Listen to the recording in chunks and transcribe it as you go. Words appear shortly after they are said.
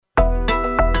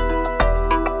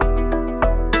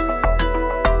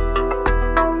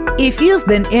If you've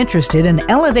been interested in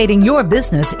elevating your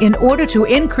business in order to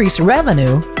increase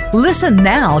revenue, listen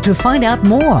now to find out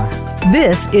more.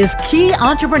 This is Key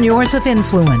Entrepreneurs of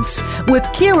Influence with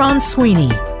Kieran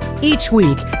Sweeney. Each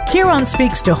week, Kieran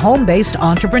speaks to home-based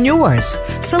entrepreneurs,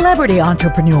 celebrity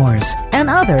entrepreneurs, and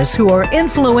others who are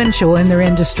influential in their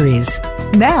industries.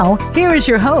 Now, here is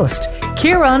your host,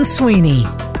 Kieran Sweeney.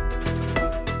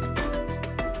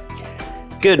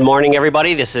 Good morning,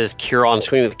 everybody. This is Kieran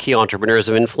Sweeney with Key Entrepreneurs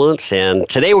of Influence, and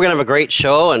today we're going to have a great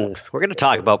show, and we're going to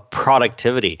talk about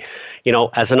productivity. You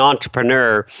know, as an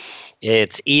entrepreneur,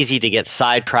 it's easy to get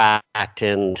sidetracked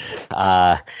and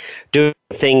do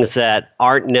things that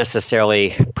aren't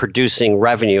necessarily producing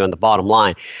revenue on the bottom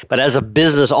line. But as a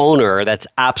business owner, that's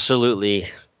absolutely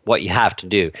what you have to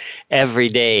do. Every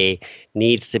day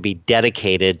needs to be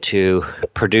dedicated to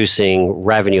producing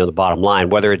revenue on the bottom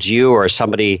line, whether it's you or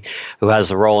somebody who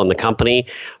has a role in the company.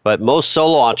 But most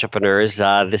solo entrepreneurs,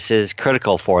 this is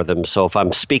critical for them. So if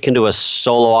I'm speaking to a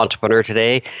solo entrepreneur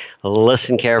today,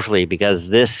 listen carefully because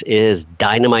this is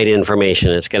dynamite information.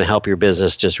 It's going to help your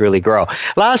business just really grow.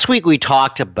 Last week we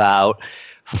talked about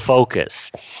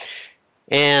focus.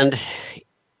 And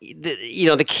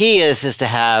the key is to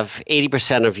have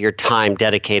 80% of your time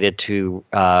dedicated to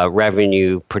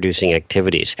revenue-producing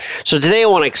activities. So today I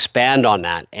want to expand on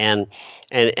that, and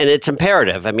it's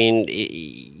imperative. I mean,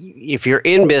 if you're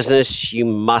in business, you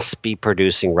must be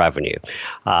producing revenue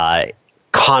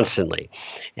constantly.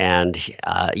 And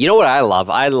you know what I love?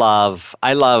 I love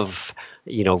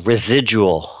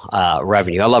residual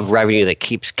revenue. I love revenue that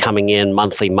keeps coming in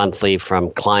monthly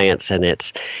from clients, and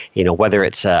it's, whether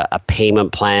it's a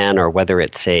payment plan or whether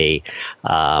it's a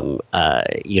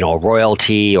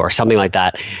royalty or something like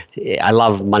that. I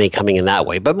love money coming in that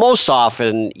way. But most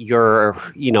often you're,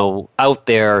 out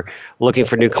there looking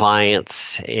for new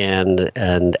clients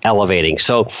and elevating.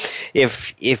 So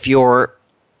if you're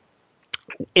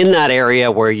in that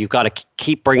area where you've got to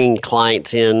keep bringing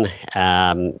clients in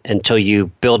until you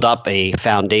build up a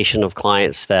foundation of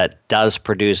clients that does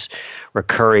produce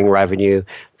recurring revenue,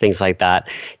 things like that,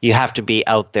 you have to be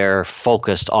out there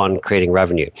focused on creating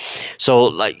revenue. So,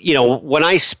 when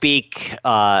I speak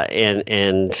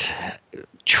and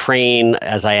train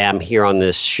as I am here on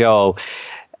this show,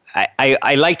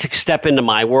 I like to step into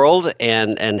my world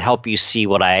and help you see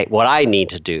what I need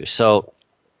to do. So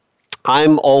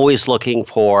I'm always looking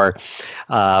for,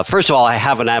 first of all, I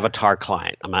have an avatar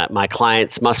client. My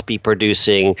clients must be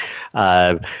producing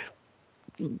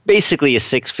basically a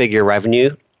six-figure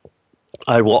revenue.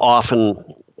 I will often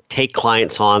take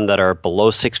clients on that are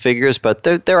below six figures, but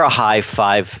they're a high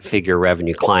five-figure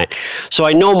revenue client. So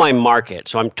I know my market.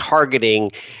 So I'm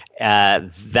targeting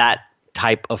that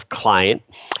type of client.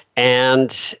 And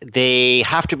they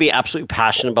have to be absolutely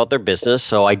passionate about their business.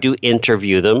 So I do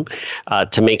interview them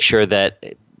to make sure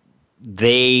that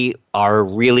they are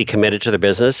really committed to their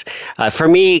business. For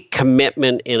me,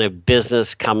 commitment in a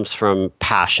business comes from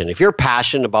passion. If you're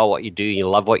passionate about what you do, you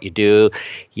love what you do,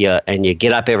 and you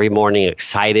get up every morning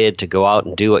excited to go out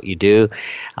and do what you do,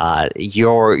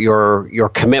 your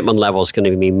commitment level is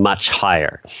going to be much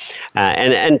higher.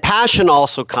 And passion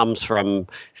also comes from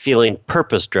feeling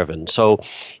purpose-driven. So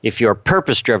if you're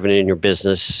purpose-driven in your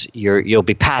business, you'll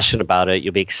be passionate about it,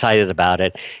 you'll be excited about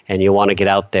it, and you'll want to get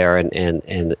out there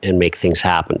and make things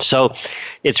happen. So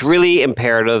it's really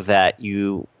imperative that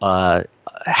you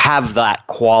have that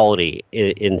quality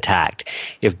intact.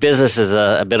 If business is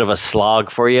a bit of a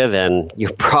slog for you, then you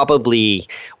probably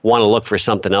want to look for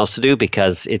something else to do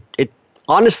because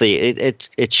honestly,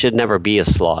 it should never be a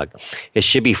slog. It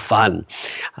should be fun.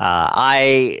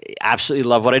 I absolutely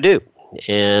love what I do.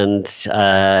 And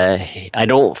I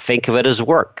don't think of it as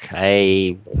work.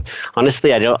 I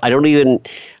don't even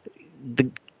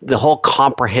the whole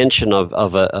comprehension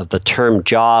of the term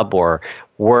job or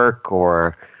work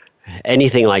or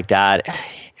anything like that.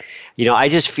 I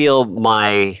just feel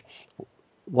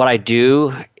what I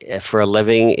do for a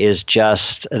living is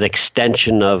just an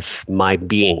extension of my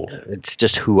being. It's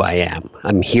just who I am.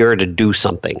 I'm here to do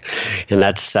something, and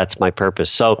that's my purpose.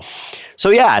 So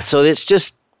it's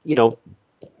just,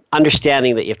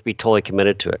 understanding that you have to be totally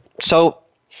committed to it. So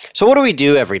what do we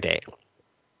do every day?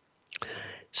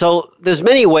 So there's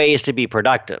many ways to be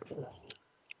productive,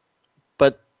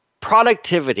 but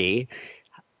productivity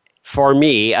for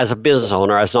me as a business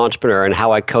owner, as an entrepreneur, and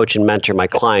how I coach and mentor my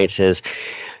clients is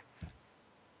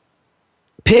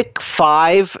pick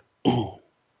 5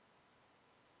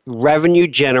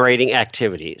 revenue-generating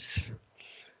activities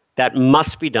that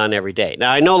must be done every day.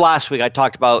 Now, I know last week I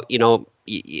talked about,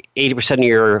 80% of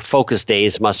your focus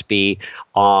days must be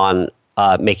on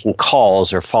making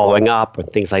calls or following up and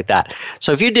things like that.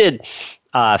 So if you did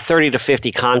 30 to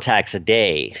 50 contacts a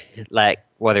day, like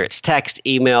whether it's text,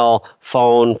 email,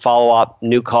 phone, follow-up,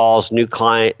 new calls, new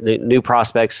client, new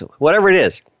prospects, whatever it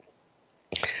is,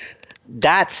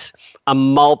 that's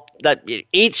that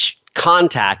each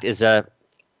contact is a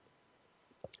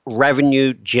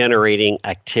revenue generating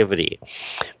activity.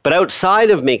 But outside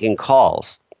of making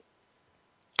calls,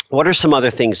 what are some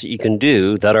other things that you can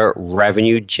do that are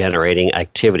revenue generating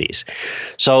activities?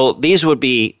 So these would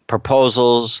be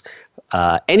proposals,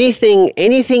 anything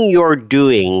you're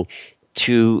doing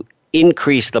to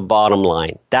increase the bottom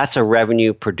line. That's a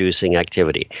revenue producing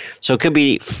activity. So it could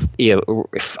be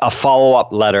a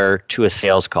follow-up letter to a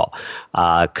sales call.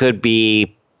 Could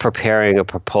be preparing a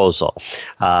proposal.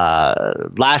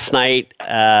 Last night,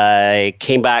 I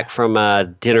came back from a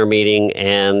dinner meeting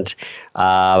and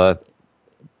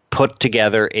put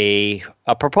together a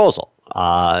proposal.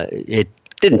 It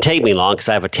didn't take me long because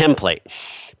I have a template,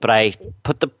 but I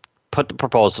put the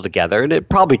proposal together, and it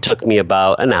probably took me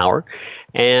about an hour,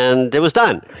 and it was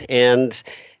done. And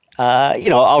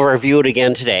I'll review it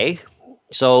again today.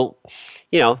 So,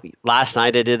 last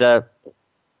night I did a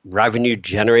revenue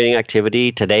generating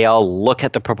activity. Today I'll look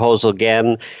at the proposal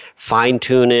again, fine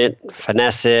tune it,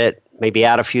 finesse it, maybe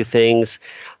add a few things.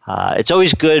 It's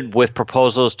always good with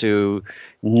proposals to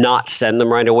not send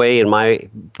them right away. In my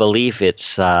belief,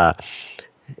 it's,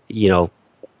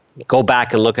 go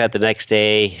back and look at it the next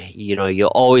day. You'll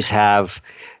always have,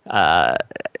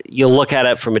 you'll look at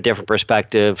it from a different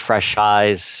perspective, fresh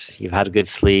eyes, you've had a good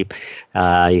sleep,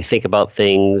 you think about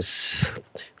things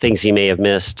you may have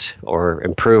missed or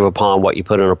improve upon what you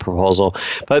put in a proposal.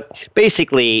 But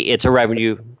basically, it's a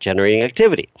revenue generating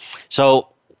activity. So,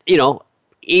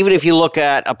 even if you look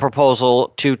at a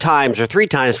proposal 2 times or 3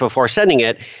 times before sending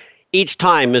it, each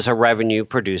time is a revenue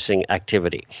producing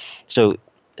activity. So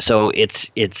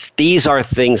it's these are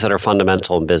things that are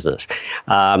fundamental in business.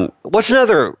 What's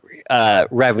another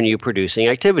revenue producing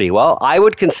activity? Well, I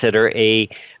would consider a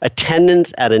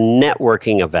attendance at a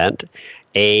networking event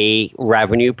a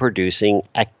revenue producing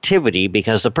activity,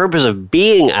 because the purpose of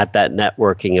being at that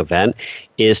networking event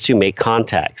is to make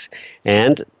contacts.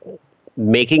 And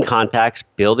making contacts,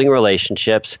 building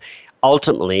relationships,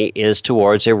 ultimately is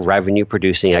towards a revenue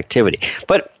producing activity.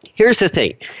 But here's the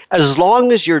thing. As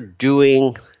long as you're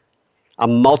doing a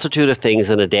multitude of things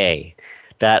in a day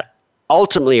that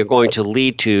ultimately are going to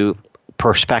lead to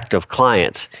prospective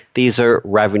clients, these are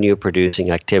revenue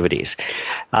producing activities.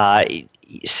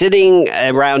 Sitting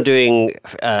around doing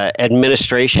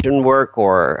administration work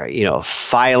or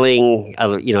filing,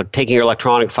 taking your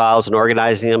electronic files and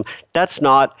organizing them, that's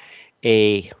not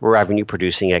a revenue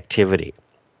producing activity.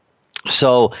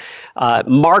 So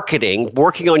marketing,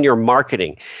 working on your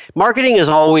marketing is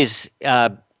always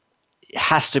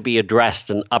has to be addressed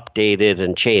and updated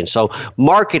and changed. So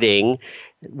marketing,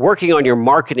 working on your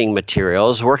marketing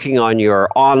materials, working on your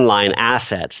online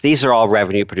assets, these are all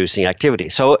revenue producing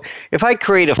activities. So if I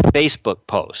create a Facebook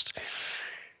post,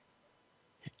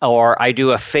 or I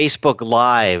do a Facebook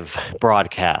Live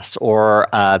broadcast, or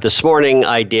this morning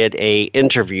I did a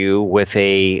interview with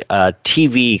a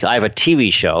TV. I have a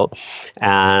TV show,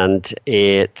 and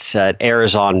it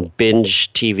airs on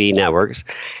Binge TV networks.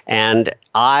 And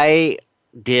I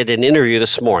did an interview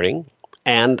this morning,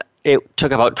 and it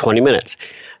took about 20 minutes.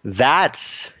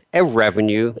 That's a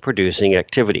revenue producing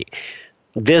activity.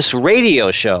 This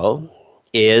radio show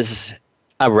is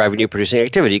a revenue producing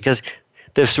activity because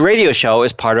this radio show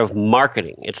is part of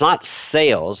marketing. It's not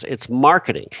sales, it's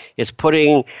marketing. It's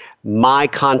putting my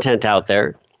content out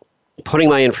there, putting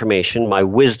my information, my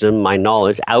wisdom, my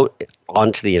knowledge out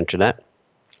onto the internet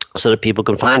so that people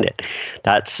can find it.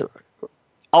 That's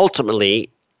ultimately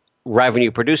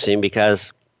revenue producing,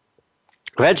 because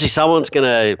eventually someone's going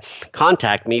to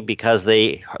contact me because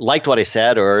they liked what I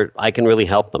said or I can really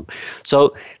help them.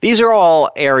 So these are all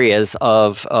areas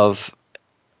of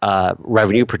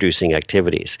revenue producing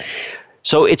activities.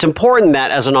 So it's important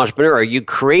that as an entrepreneur, you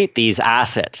create these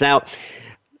assets. Now,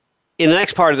 in the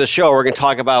next part of the show, we're going to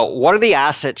talk about what are the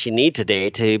assets you need today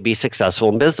to be successful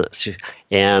in business.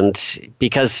 And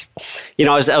because,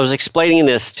 I was explaining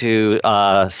this to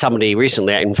somebody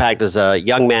recently. In fact, there's a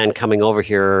young man coming over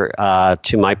here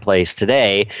to my place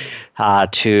today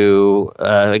to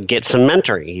get some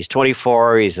mentoring. He's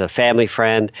 24, he's a family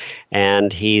friend,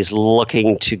 and he's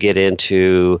looking to get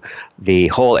into the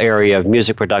whole area of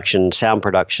music production, sound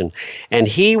production. And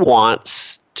he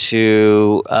wants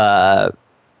to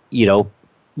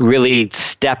really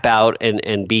step out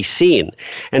and be seen.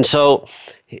 And so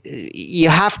you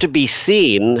have to be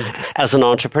seen as an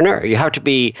entrepreneur. You have to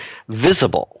be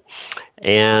visible.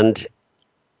 And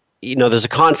there's a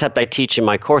concept I teach in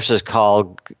my courses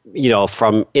called,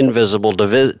 from invisible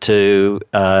to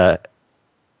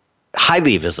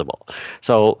highly visible.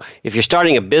 So if you're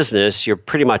starting a business, you're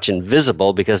pretty much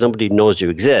invisible because nobody knows you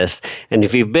exist. And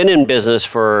if you've been in business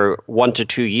for 1 to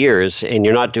 2 years and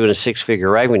you're not doing a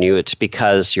 6-figure revenue, it's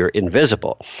because you're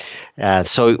invisible.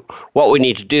 So what we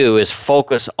need to do is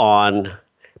focus on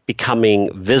becoming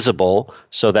visible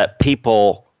so that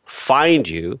people find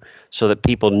you, so that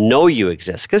people know you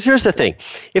exist. Because here's the thing,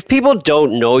 if people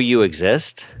don't know you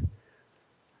exist,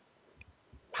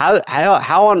 how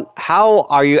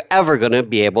are you ever going to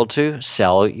be able to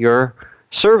sell your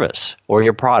service or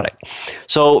your product?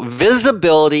 So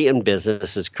visibility in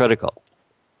business is critical.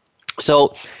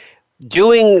 So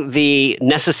doing the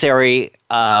necessary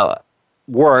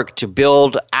work to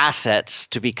build assets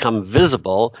to become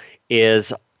visible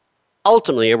is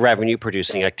ultimately a revenue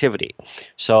producing activity.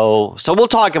 So we'll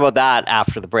talk about that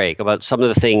after the break, about some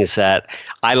of the things that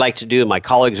I like to do, my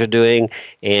colleagues are doing,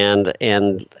 and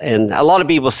a lot of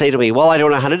people say to me, well, I don't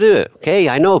know how to do it. Okay,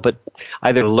 I know, but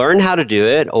either learn how to do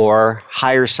it or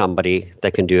hire somebody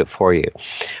that can do it for you.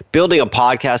 Building a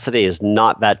podcast today is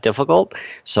not that difficult.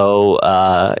 So,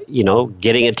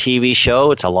 getting a TV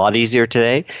show, it's a lot easier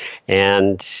today.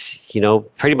 And,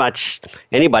 pretty much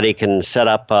anybody can set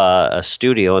up a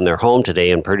studio in their home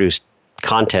today and produce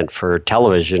content for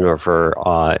television or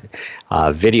for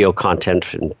video content,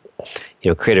 and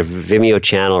create a Vimeo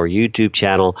channel or YouTube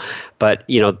channel. But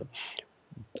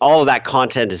all of that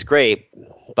content is great,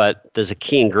 but there's a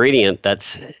key ingredient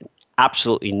that's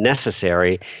absolutely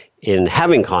necessary in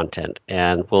having content,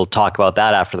 and we'll talk about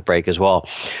that after the break as well.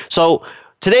 So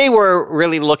today we're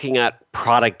really looking at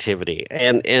productivity,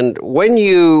 and when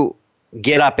you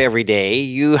get up every day,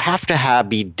 you have to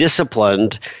be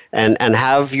disciplined and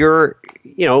have your,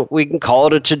 we can call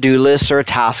it a to-do list or a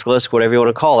task list, whatever you want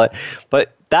to call it,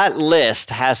 but that list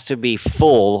has to be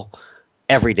full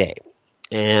every day.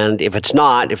 And if it's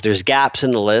not, if there's gaps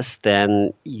in the list,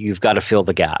 then you've got to fill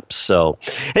the gaps. So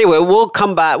anyway, we'll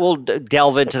come back. We'll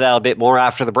delve into that a bit more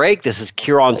after the break. This is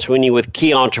Kieran Sweeney with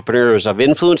Key Entrepreneurs of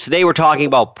Influence. Today we're talking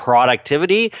about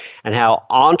productivity and how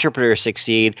entrepreneurs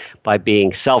succeed by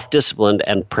being self-disciplined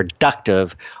and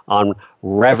productive on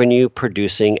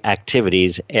revenue-producing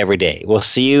activities every day. We'll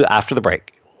see you after the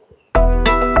break.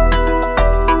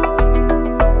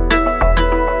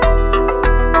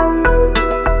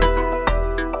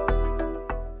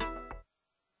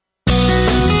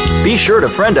 Be sure to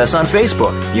friend us on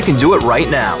Facebook. You can do it right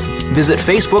now. Visit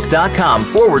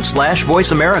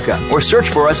facebook.com/Voice America or search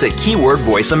for us at keyword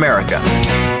Voice America.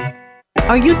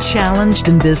 Are you challenged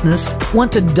in business?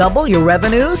 Want to double your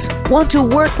revenues? Want to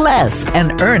work less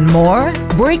and earn more?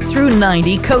 Breakthrough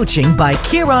 90 Coaching by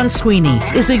Kieran Sweeney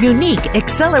is a unique,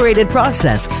 accelerated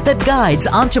process that guides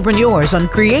entrepreneurs on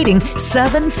creating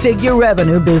 7-figure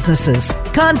revenue businesses.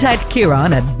 Contact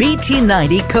Kieran at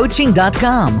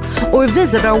bt90coaching.com or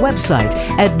visit our website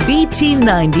at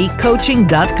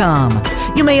bt90coaching.com.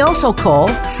 You may also call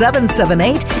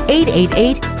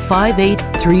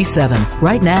 778-888-5837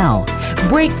 right now.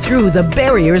 Break through the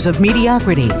barriers of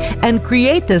mediocrity and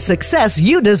create the success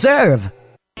you deserve.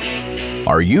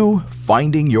 Are you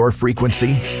finding your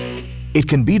frequency? It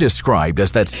can be described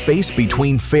as that space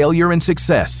between failure and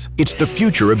success. It's the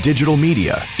future of digital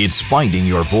media. It's finding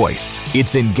your voice.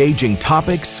 It's engaging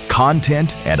topics,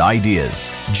 content, and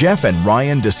ideas. Jeff and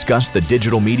Ryan discuss the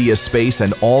digital media space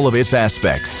and all of its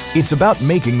aspects. It's about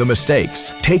making the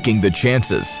mistakes, taking the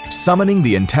chances, summoning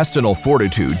the intestinal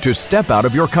fortitude to step out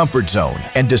of your comfort zone,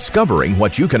 and discovering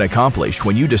what you can accomplish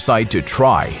when you decide to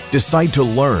try, decide to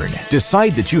learn,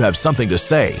 decide that you have something to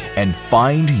say, and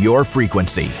find your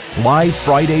frequency. Live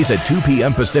Fridays at 2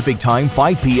 p.m. Pacific Time,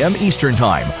 5 p.m. Eastern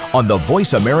Time on the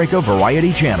Voice America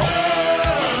Variety Channel.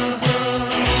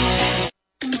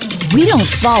 We don't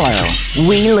follow,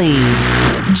 we lead.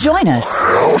 Join us,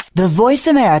 the Voice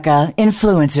America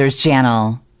Influencers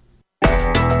Channel.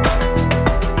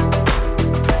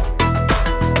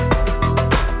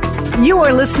 You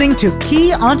are listening to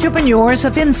Key Entrepreneurs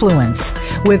of Influence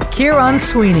with Kieran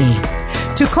Sweeney.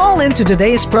 To call into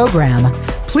today's program,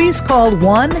 please call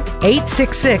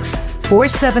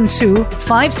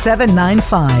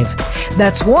 1-866-472-5795.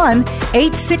 That's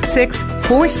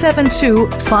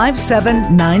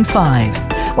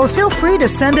 1-866-472-5795. Or feel free to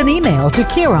send an email to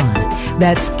Kieran.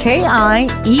 That's Kieron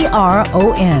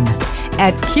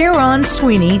at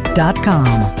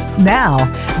KieranSweeney.com. Now,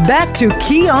 back to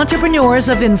Key Entrepreneurs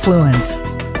of Influence.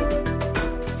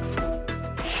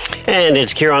 And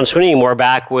it's Kieran Sweeney. We're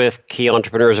back with Key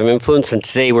Entrepreneurs of Influence, and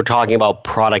today we're talking about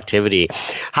productivity,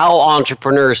 how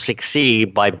entrepreneurs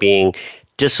succeed by being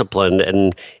disciplined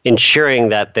and ensuring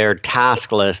that their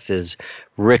task list is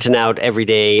written out every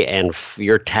day and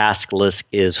your task list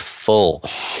is full.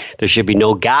 There should be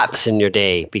no gaps in your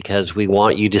day because we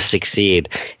want you to succeed.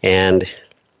 And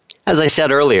as I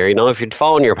said earlier, if you're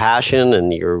following your passion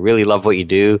and you really love what you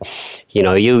do,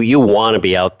 you want to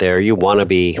be out there. You want to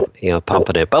be,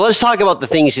 pumping it. But let's talk about the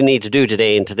things you need to do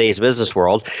today in today's business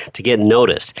world to get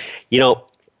noticed.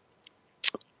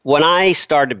 When I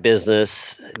started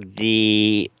business,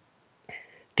 the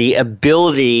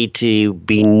ability to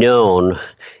be known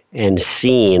and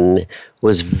seen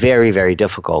was very, very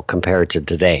difficult compared to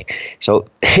today. So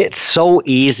it's so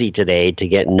easy today to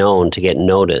get known, to get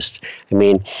noticed. I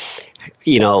mean,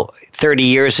 30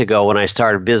 years ago when I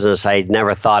started business, I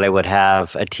never thought I would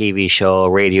have a TV show,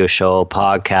 a radio show,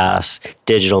 podcasts,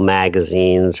 digital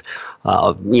magazines,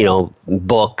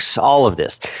 books, all of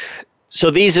this. So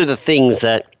these are the things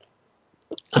that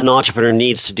an entrepreneur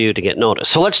needs to do to get noticed.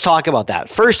 So let's talk about that.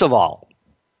 First of all,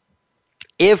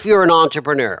 if you're an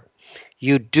entrepreneur,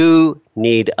 you do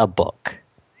need a book.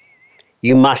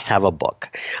 You must have a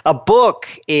book. A book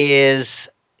is,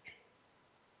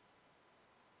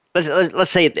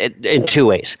 let's say it in two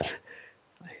ways.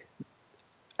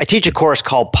 I teach a course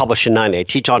called Publish in 90. I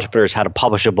teach entrepreneurs how to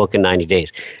publish a book in 90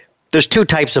 days. There's two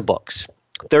types of books.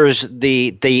 There's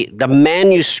the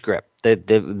manuscript,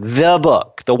 the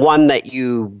book, the one that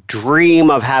you dream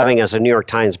of having as a New York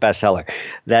Times bestseller.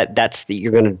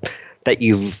 That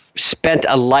you've spent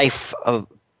a life of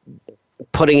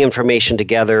putting information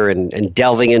together and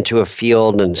delving into a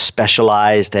field and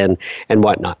specialized and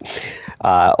whatnot.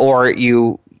 Or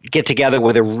you get together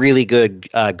with a really good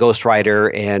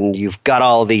ghostwriter and you've got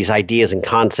all these ideas and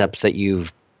concepts that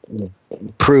you've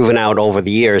proven out over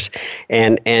the years,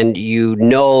 and you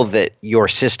know that your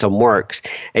system works,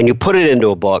 and you put it into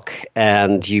a book,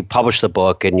 and you publish the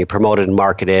book, and you promote it and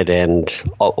market it, and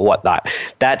whatnot.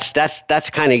 That's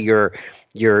kind of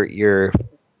your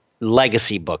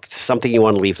legacy book, something you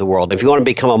want to leave the world. If you want to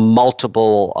become a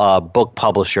multiple book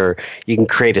publisher, you can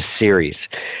create a series.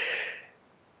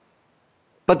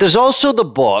 But there's also the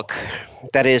book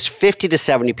that is 50 to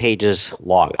 70 pages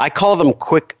long. I call them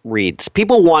quick reads.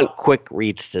 People want quick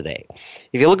reads today.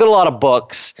 If you look at a lot of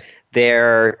books,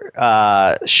 they're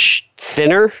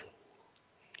thinner.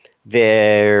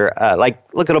 They're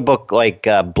look at a book like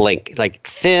Blink, like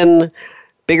thin,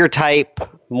 bigger type,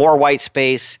 more white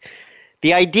space.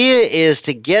 The idea is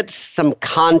to get some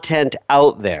content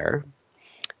out there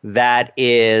that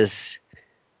is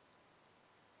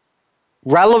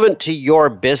relevant to your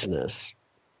business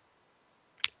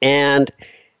and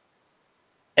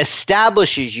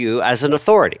establishes you as an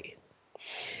authority.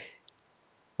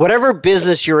 Whatever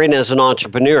business you're in as an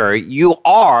entrepreneur, you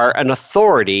are an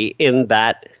authority in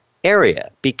that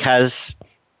area because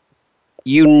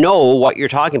you know what you're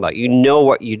talking about. You know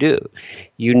what you do.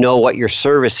 You know what your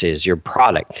service is, your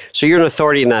product. So you're an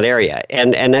authority in that area.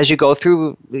 And as you go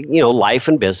through, life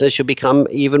and business, you'll become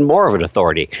even more of an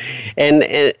authority.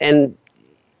 And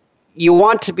you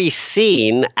want to be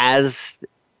seen as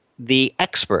the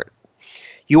expert.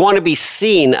 You want to be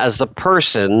seen as the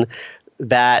person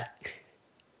that,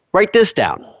 write this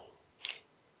down.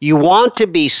 You want to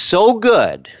be so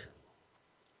good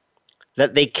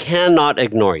that they cannot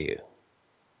ignore you.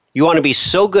 You want to be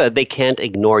so good they can't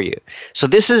ignore you. So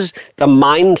this is the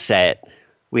mindset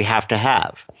we have to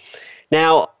have.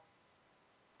 Now,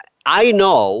 I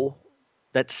know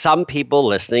that some people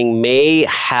listening may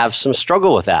have some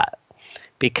struggle with that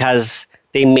because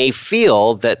they may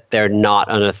feel that they're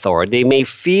not an authority. They may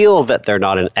feel that they're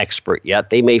not an expert yet.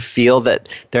 They may feel that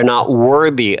they're not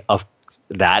worthy of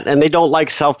that, and they don't like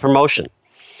self-promotion.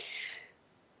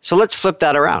 So let's flip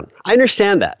that around. I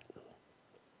understand that.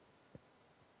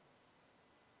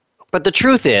 But the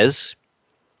truth is,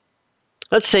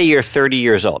 let's say you're 30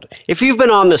 years old. If you've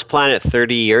been on this planet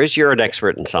 30 years, you're an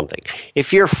expert in something.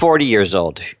 If you're 40 years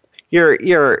old,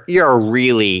 you're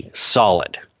really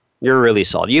solid. You're really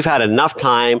solid. You've had enough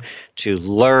time to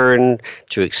learn,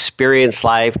 to experience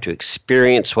life, to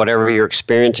experience whatever you're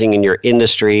experiencing in your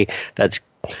industry. That's,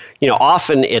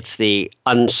 often it's the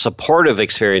unsupportive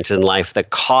experience in life that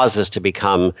causes us to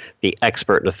become the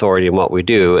expert and authority in what we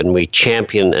do, and we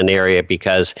champion an area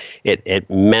because it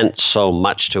meant so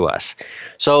much to us.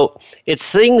 So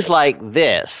it's things like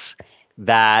this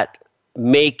that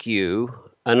make you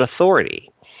an authority.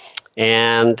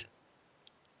 And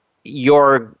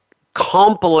your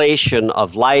compilation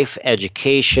of life,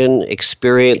 education,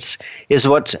 experience is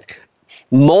what's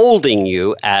molding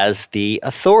you as the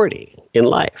authority in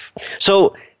life.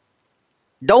 So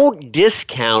don't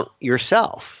discount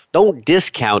yourself. Don't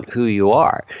discount who you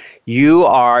are. You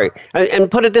are, and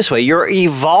put it this way, you're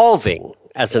evolving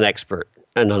as an expert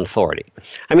and an authority.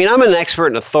 I mean, I'm an expert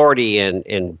and authority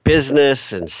in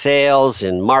business and sales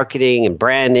and marketing and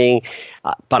branding,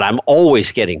 but I'm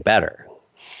always getting better.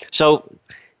 So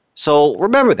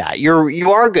remember that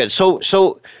you are good.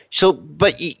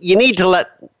 But you need to let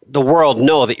the world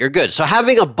know that you're good. So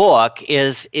having a book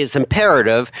is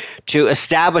imperative to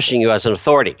establishing you as an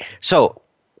authority. So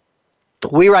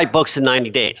we write books in 90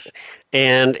 days.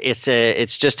 And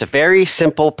it's just a very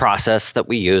simple process that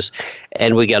we use,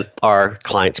 and we get our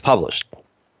clients published.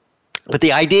 But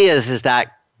the idea is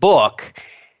that book,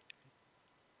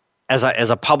 as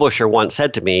a publisher once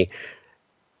said to me,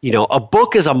 a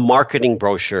book is a marketing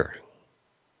brochure.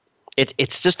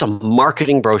 It's just a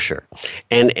marketing brochure,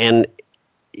 and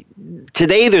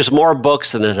today there's more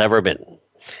books than there's ever been.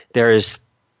 There's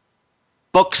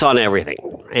books on everything,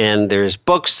 and there's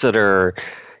books that are,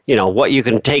 what you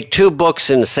can take two books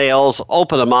in sales,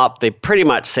 open them up, they pretty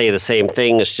much say the same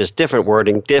thing. It's just different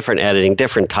wording, different editing,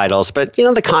 different titles, but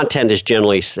the content is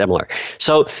generally similar.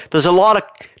 So there's a lot of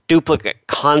duplicate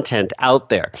content out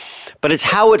there, but it's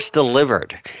how it's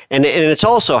delivered, and it's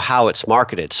also how it's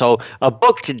marketed. So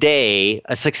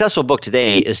a successful book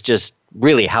today is just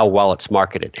really how well it's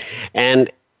marketed, and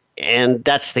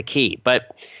that's the key.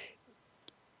 But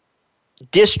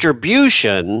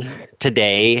distribution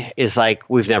today is like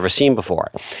we've never seen before.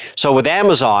 So with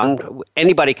Amazon,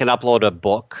 anybody can upload a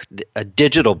book, a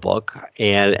digital book,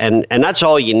 and that's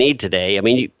all you need today. I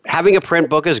mean, having a print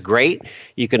book is great.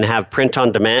 You can have print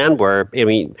on demand where,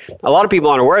 a lot of people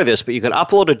aren't aware of this, but you can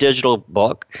upload a digital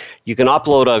book. You can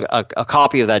upload a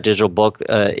copy of that digital book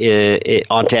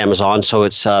onto Amazon, so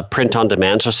it's print on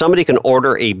demand. So somebody can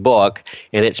order a book,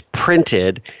 and it's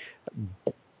printed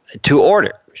to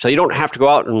order. So you don't have to go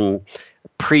out and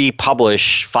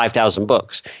pre-publish 5,000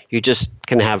 books. You just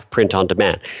can have print on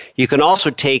demand. You can also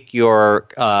take your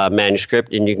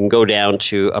manuscript and you can go down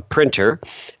to a printer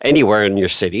anywhere in your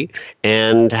city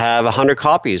and have 100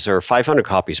 copies or 500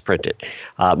 copies printed.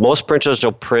 Most printers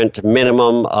will print a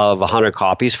minimum of 100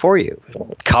 copies for you,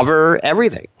 cover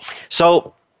everything.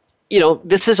 So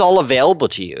this is all available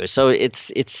to you. So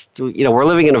it's we're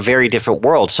living in a very different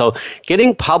world. So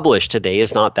getting published today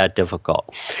is not that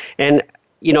difficult. And,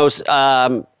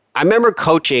 I remember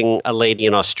coaching a lady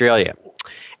in Australia,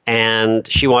 and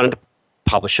she wanted to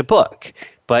publish a book,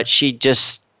 but she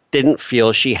just didn't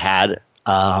feel she had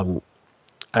the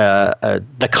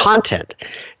content.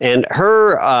 And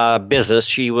her business,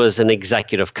 she was an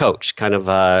executive coach, kind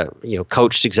of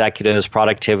coached executives,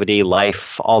 productivity,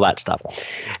 life, all that stuff.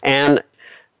 And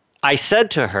I said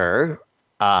to her,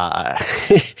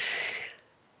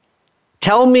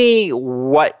 tell me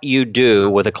what you do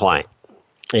with a client.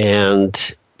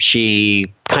 And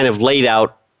she kind of laid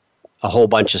out a whole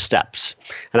bunch of steps,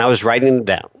 and I was writing them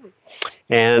down.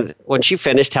 And when she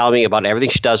finished telling me about everything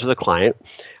she does with a client,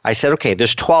 I said, okay,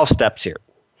 there's 12 steps here.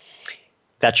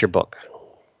 That's your book.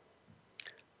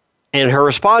 And her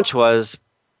response was,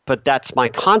 but that's my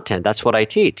content. That's what I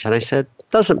teach. And I said,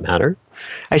 doesn't matter.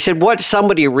 I said, what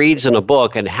somebody reads in a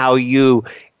book and how you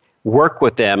work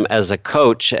with them as a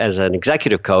coach, as an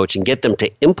executive coach, and get them to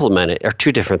implement it are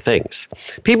two different things.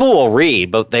 People will read,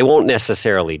 but they won't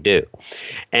necessarily do.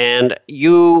 And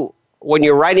when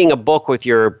you're writing a book with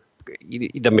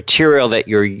the material that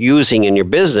you're using in your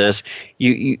business,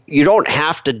 you don't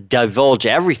have to divulge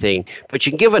everything, but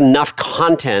you can give enough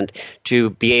content to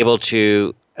be able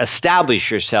to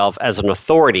establish yourself as an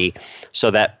authority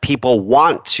so that people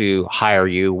want to hire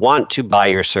you, want to buy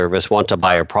your service, want to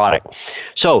buy your product.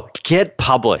 So get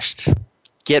published.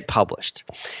 Get published.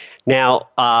 Now,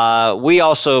 we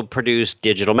also produce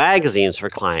digital magazines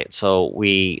for clients. So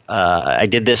I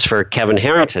did this for Kevin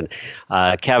Harrington.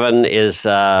 Kevin is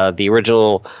the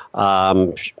original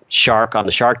shark on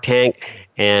the Shark Tank,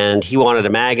 and he wanted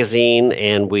a magazine,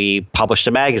 and we published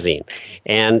a magazine.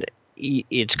 And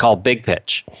it's called Big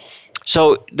Pitch.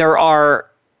 So there are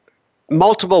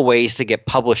multiple ways to get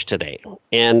published today,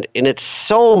 and it's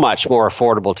so much more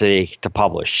affordable today to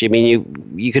publish. I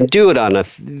mean, you can do it on a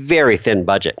very thin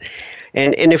budget,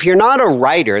 and if you're not a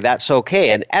writer, that's okay.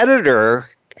 An editor,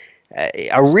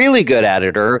 a really good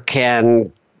editor,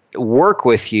 can work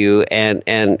with you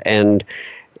and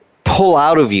pull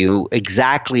out of you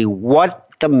exactly what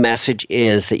the message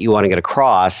is that you want to get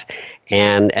across,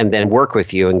 and then work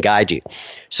with you and guide you.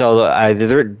 So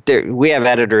we have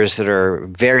editors that are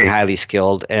very highly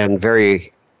skilled and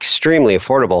extremely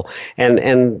affordable,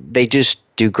 and they just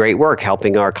do great work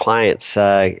helping our clients.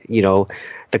 The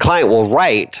client will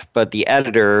write, but the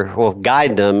editor will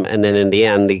guide them, and then in the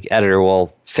end, the editor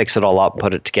will fix it all up,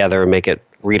 put it together, and make it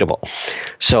readable.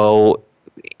 So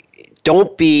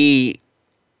don't be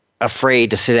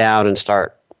afraid to sit down and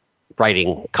start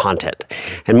writing content.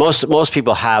 And most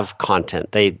people have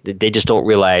content. They just don't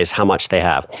realize how much they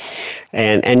have.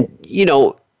 And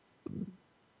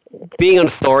being an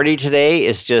authority today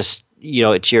is just,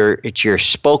 it's your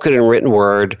spoken and written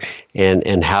word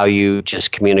and how you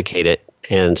just communicate it.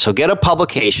 And so get a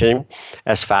publication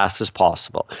as fast as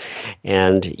possible,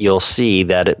 and you'll see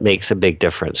that it makes a big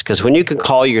difference. Because when you can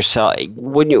call yourself,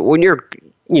 when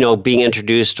you're being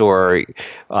introduced, or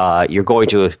you're going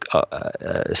to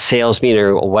a sales meeting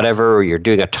or whatever, or you're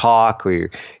doing a talk,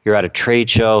 or you're at a trade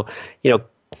show,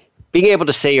 being able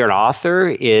to say you're an author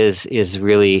is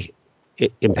really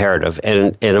imperative.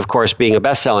 And of course, being a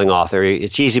best-selling author,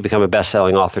 it's easy to become a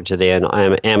best-selling author today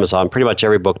on Amazon. Pretty much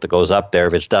every book that goes up there,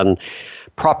 if it's done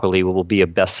properly, will be a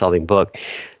best-selling book.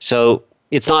 So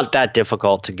it's not that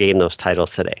difficult to gain those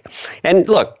titles today. And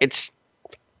look,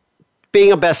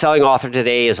 being a best-selling author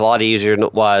today is a lot easier than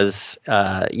it was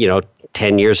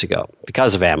 10 years ago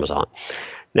because of Amazon.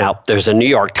 Now, there's a New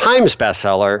York Times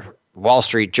bestseller, Wall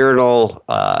Street Journal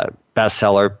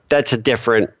bestseller. That's a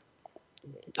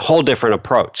whole different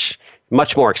approach,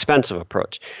 much more expensive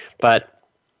approach. But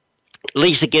at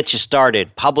least it gets you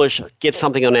started. Publish, get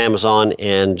something on Amazon,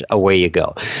 and away you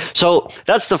go. So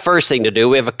that's the first thing to do.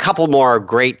 We have a couple more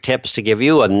great tips to give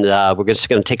you, and we're just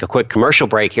going to take a quick commercial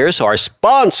break here so our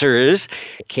sponsors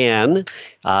can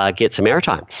get some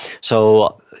airtime.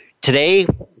 So today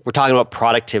we're talking about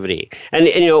productivity. And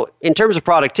in terms of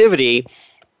productivity,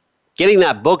 getting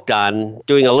that book done,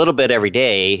 doing a little bit every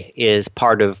day is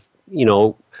part of,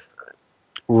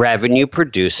 revenue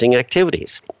producing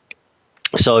activities.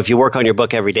 So if you work on your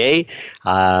book every day,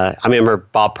 I remember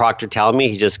Bob Proctor telling me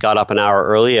he just got up an hour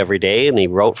early every day and he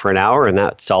wrote for an hour, and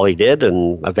that's all he did.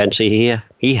 And eventually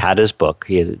he had his book.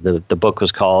 The book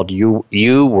was called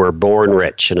You Were Born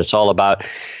Rich, and it's all about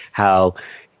how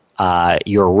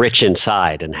you're rich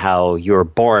inside and how you're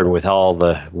born with all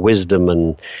the wisdom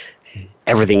and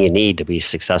everything you need to be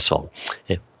successful,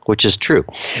 which is true.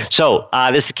 So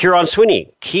this is Kieran Sweeney,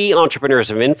 Key Entrepreneurs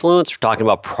of Influence. We're talking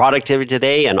about productivity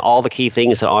today and all the key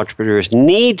things that entrepreneurs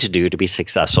need to do to be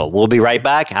successful. We'll be right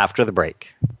back after the break.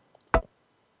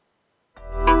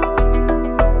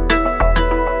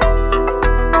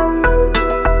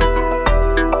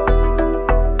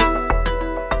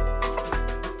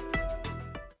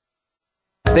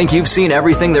 Think you've seen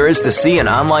everything there is to see in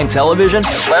online television?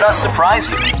 Let us surprise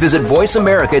you. Visit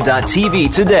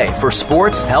voiceamerica.tv today for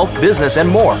sports, health, business, and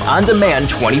more on demand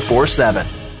 24/7.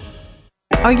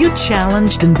 Are you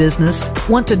challenged in business?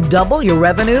 Want to double your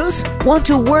revenues? Want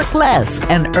to work less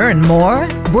and earn more?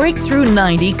 Breakthrough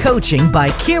 90 Coaching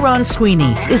by Kieran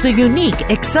Sweeney is a unique,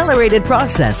 accelerated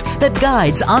process that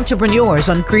guides entrepreneurs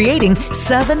on creating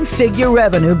seven-figure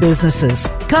revenue businesses.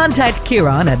 Contact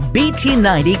Kieran at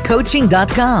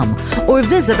bt90coaching.com or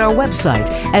visit our website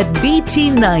at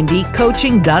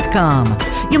bt90coaching.com.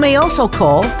 You may also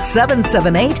call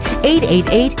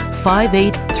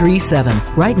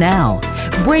 778-888-5837 right now.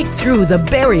 Break through the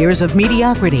barriers of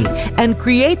mediocrity and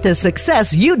create the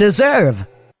success you deserve.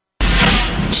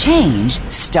 Change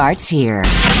starts here.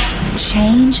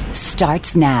 Change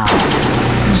starts now.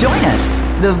 Join us,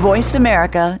 the Voice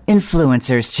America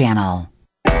Influencers Channel.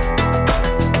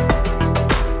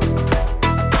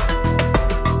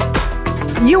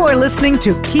 You are listening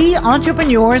to Key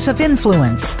Entrepreneurs of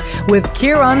Influence with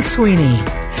Kieran Sweeney.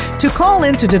 To call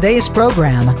into today's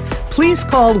program, please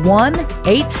call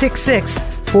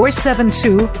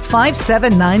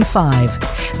 1-866-472-5795.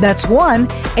 That's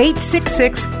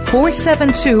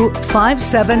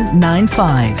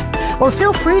 1-866-472-5795. Or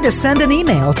feel free to send an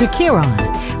email to Kieran.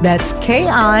 That's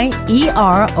Kieron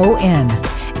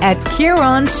at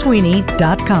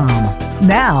KieranSweeney.com.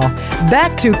 Now,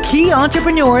 back to Key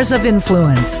Entrepreneurs of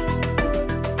Influence.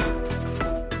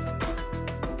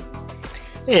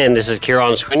 And this is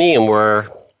Kieran Sweeney, and we're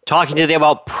talking today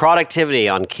about productivity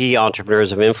on Key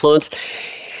Entrepreneurs of Influence.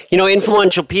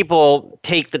 Influential people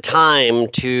take the time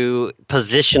to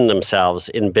position themselves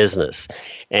in business.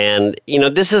 And,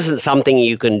 this isn't something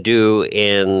you can do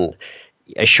in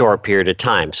a short period of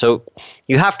time. So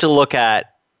you have to look at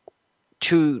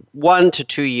 1 to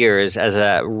 2 years as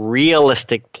a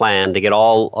realistic plan to get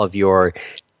all of your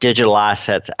digital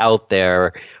assets out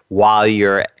there while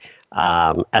you're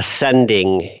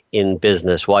ascending in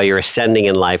business, while you're ascending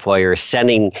in life, while you're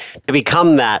ascending to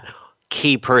become that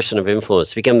key person of influence,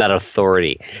 to become that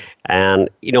authority. And,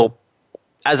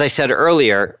 as I said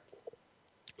earlier,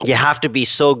 you have to be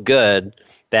so good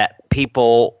that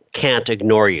people can't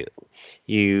ignore you.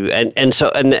 And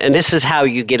this is how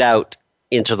you get out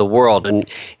into the world, and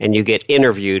you get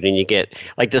interviewed, and you get,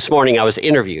 like this morning I was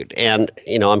interviewed, and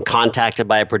I'm contacted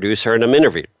by a producer and I'm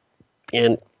interviewed,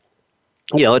 and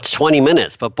it's 20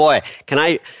 minutes, but boy, can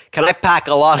I pack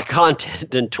a lot of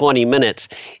content in 20 minutes,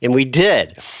 and we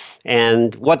did.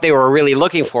 And what they were really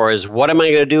looking for is, what am I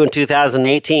going to do in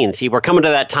 2018? See, we're coming to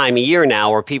that time of year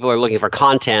now where people are looking for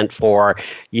content for,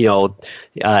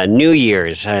 New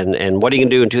Year's, and what are you going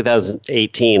to do in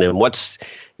 2018, and what's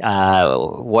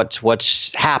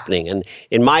happening. And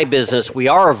in my business, we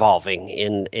are evolving,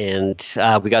 and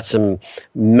we got some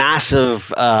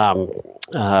massive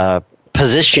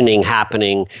positioning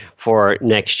happening for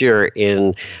next year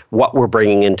in what we're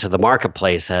bringing into the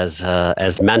marketplace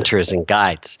as mentors and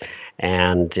guides.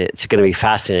 And it's going to be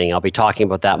fascinating. I'll be talking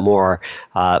about that more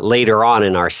later on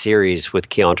in our series with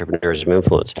Key Entrepreneurs of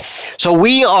Influence. So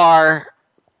we are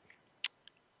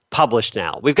published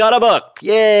now. We've got a book.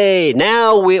 Yay!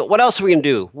 Now, what else are we going to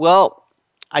do? Well,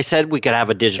 I said we could have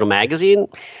a digital magazine.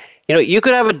 You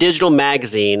could have a digital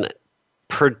magazine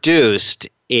produced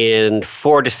in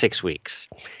 4 to 6 weeks.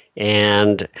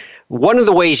 And one of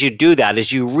the ways you do that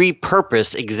is you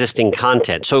repurpose existing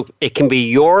content. So it can be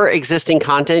your existing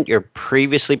content, your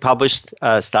previously published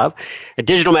stuff. A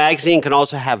digital magazine can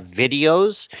also have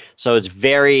videos. So it's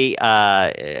very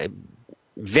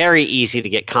easy to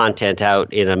get content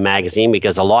out in a magazine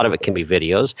because a lot of it can be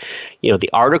videos. The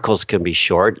articles can be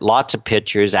short, lots of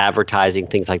pictures, advertising,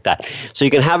 things like that. So you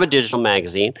can have a digital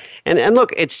magazine. And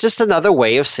look, it's just another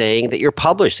way of saying that you're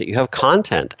published, that you have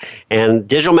content. And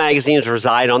digital magazines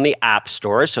reside on the App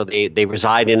Store, so they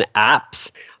reside in apps.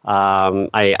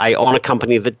 I own a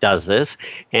company that does this,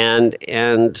 and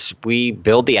we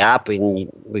build the app, and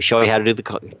we show you how to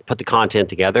put the content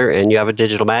together, and you have a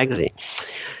digital magazine.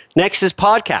 Next is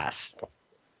podcasts.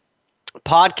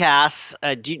 Podcasts,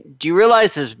 do you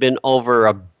realize there's been over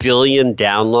 1 billion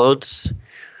downloads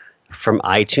from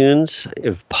iTunes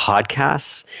of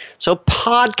podcasts? So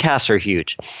podcasts are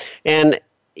huge. And,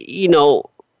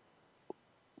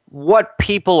 what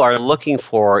people are looking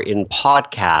for in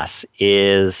podcasts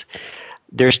is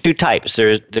there's two types.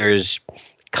 There's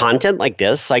content like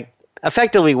this, like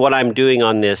effectively what I'm doing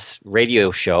on this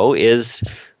radio show is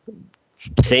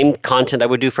same content I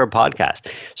would do for a podcast.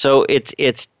 So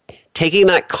it's taking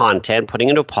that content, putting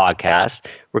it into a podcast,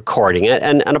 recording it,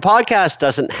 and a podcast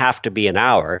doesn't have to be an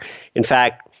hour. In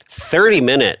fact, 30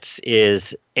 minutes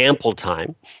is ample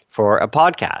time for a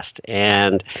podcast,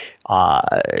 and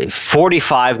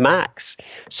 45 max.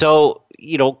 So,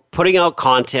 putting out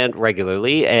content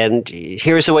regularly, and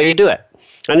here's the way you do it.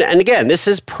 And again, this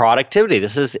is productivity.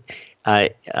 This is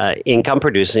income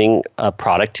producing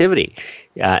productivity.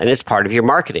 And it's part of your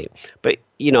marketing. But,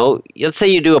 let's say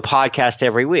you do a podcast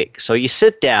every week. So you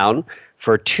sit down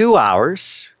for 2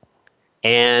 hours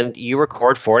and you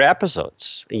record 4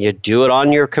 episodes. And you do it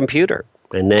on your computer.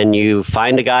 And then you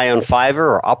find a guy on Fiverr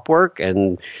or Upwork,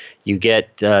 and you get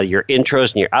your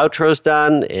intros and your outros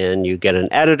done, and you get an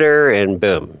editor, and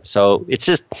boom. So it's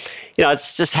just,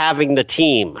 it's just having the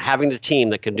team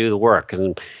that can do the work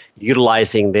and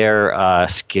utilizing their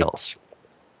skills.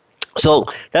 So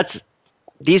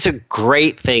these are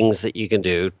great things that you can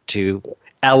do to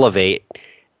elevate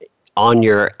on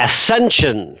your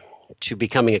ascension to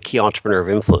becoming a key entrepreneur of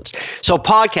influence. So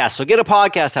podcasts, so get a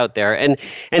podcast out there. And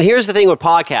here's the thing with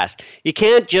podcasts. You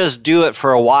can't just do it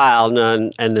for a while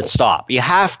and then stop. You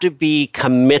have to be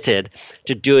committed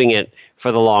to doing it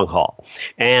for the long haul.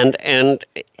 And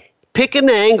pick an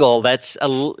angle that's a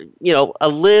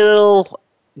little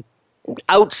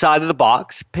outside of the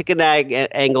box. Pick an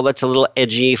angle that's a little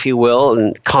edgy, if you will,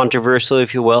 and controversial,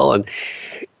 if you will. And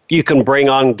you can bring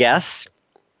on guests.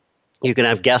 You can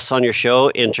have guests on your show,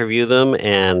 interview them,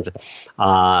 and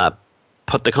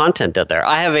put the content out there.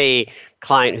 I have a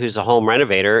client who's a home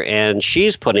renovator, and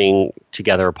she's putting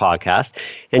together a podcast,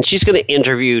 and she's going to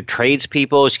interview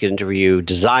tradespeople. She's going to interview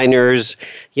designers.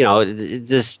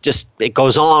 It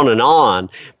goes on and on.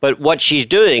 But what she's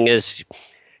doing is,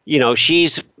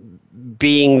 she's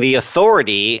being the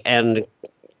authority and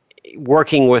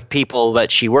working with people that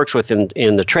she works with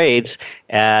in the trades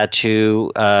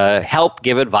to help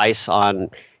give advice on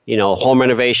home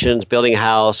renovations, building a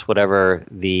house, whatever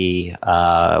the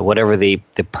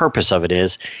purpose of it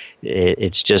is.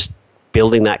 It's just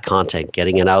building that content,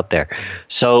 getting it out there.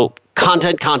 So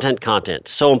content,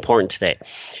 so important today.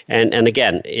 And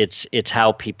again, it's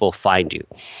how people find you.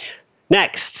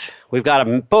 Next, we've got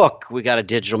a book, we've got a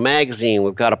digital magazine,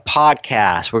 we've got a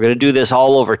podcast. We're going to do this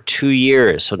all over 2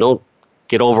 years, so don't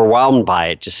get overwhelmed by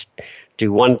it. Just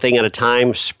do one thing at a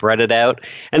time, spread it out.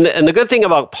 And the good thing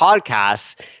about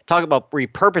podcasts, talk about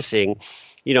repurposing,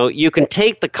 you can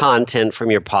take the content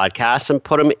from your podcast and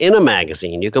put them in a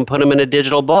magazine. You can put them in a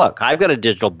digital book. I've got a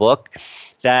digital book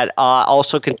that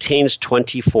also contains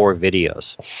 24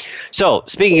 videos. So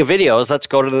speaking of videos, let's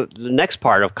go to the next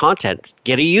part of content.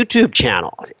 Get a YouTube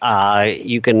channel.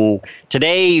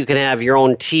 Today you can have your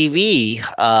own TV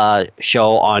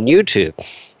show on YouTube.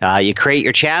 You create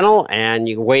your channel and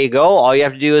away you go. All you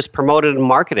have to do is promote it and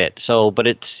market it. But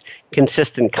it's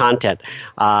consistent content.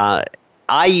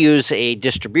 I use a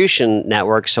distribution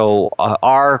network, so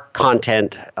our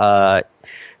content,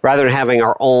 rather than having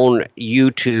our own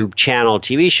YouTube channel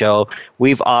TV show,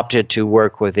 we've opted to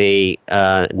work with a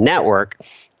network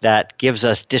that gives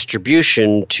us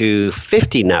distribution to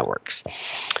 50 networks.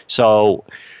 So,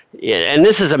 and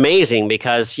this is amazing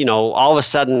because, all of a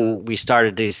sudden we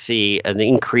started to see an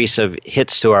increase of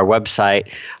hits to our website,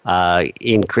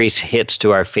 increased hits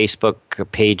to our Facebook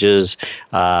pages,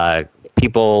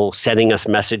 people sending us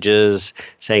messages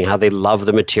saying how they love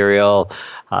the material.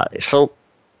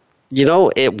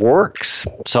 It works.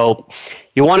 So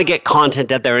you want to get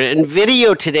content out there. And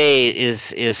video today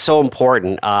is so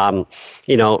important.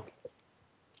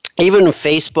 Even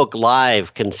Facebook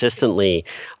Live consistently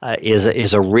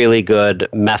is a really good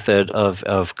method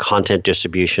of content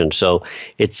distribution. So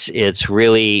it's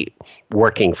really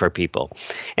working for people.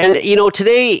 And,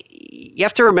 today, you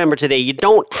have to remember today, you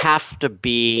don't have to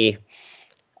be,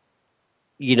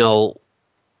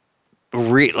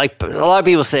 like a lot of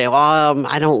people say, well,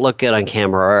 I don't look good on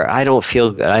camera, or I don't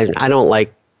feel good. I don't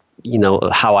like,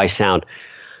 how I sound.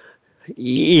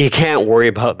 You can't worry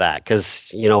about that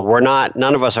because,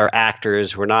 none of us are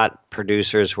actors. We're not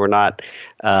producers. We're not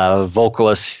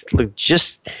vocalists.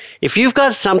 Just if you've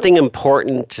got something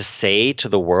important to say to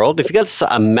the world, if you've got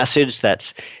a message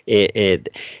that's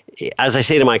as I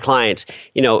say to my clients,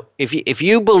 if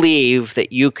you believe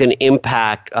that you can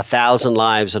impact 1,000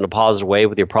 lives in a positive way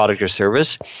with your product or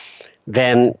service,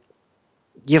 then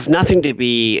you have nothing to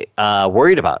be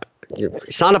worried about.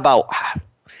 It's not about,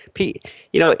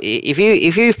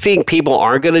 if you think people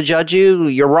aren't going to judge you,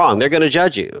 you're wrong. They're going to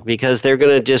judge you because they're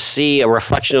going to just see a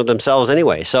reflection of themselves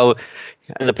anyway. So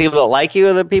the people that like you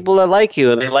are the people that like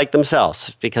you, and they like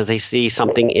themselves because they see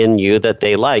something in you that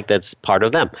they like that's part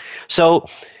of them. So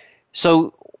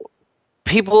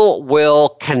people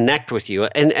will connect with you.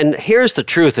 And here's the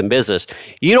truth in business.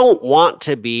 You don't want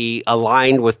to be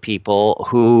aligned with people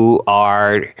who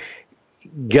are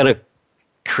going to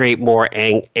create more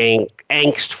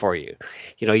angst for you.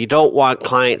 You don't want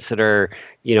clients that are,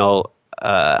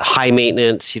 high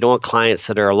maintenance. You don't want clients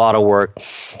that are a lot of work.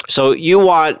 So you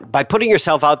want, by putting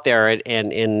yourself out there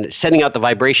and sending out the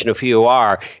vibration of who you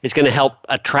are, is going to help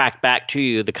attract back to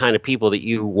you the kind of people that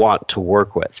you want to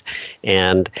work with.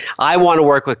 And I want to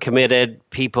work with committed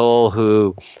people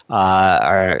who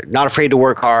are not afraid to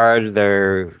work hard.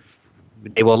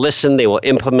 They will listen, they will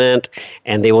implement,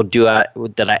 and they will do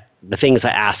the things I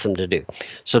ask them to do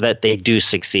so that they do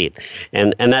succeed.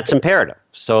 And that's imperative.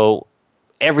 So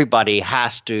everybody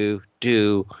has to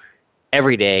do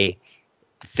every day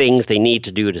things they need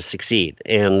to do to succeed.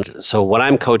 And so when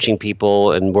I'm coaching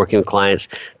people and working with clients,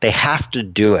 they have to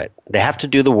do it. They have to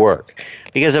do the work.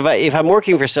 Because if I'm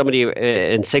working for somebody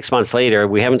and 6 months later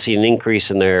we haven't seen an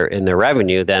increase in their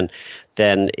revenue, then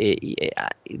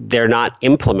they're not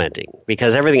implementing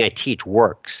because everything I teach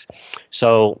works.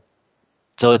 So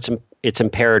it's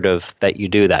imperative that you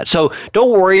do that. So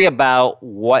don't worry about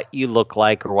what you look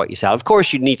like or what you sound. Of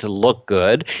course, you need to look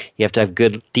good. You have to have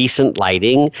good, decent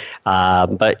lighting.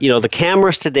 But the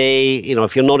cameras today,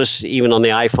 if you'll notice, even on the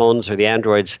iPhones or the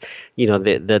Androids,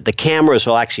 the cameras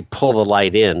will actually pull the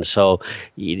light in. So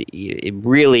it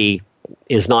really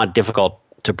is not difficult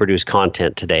to produce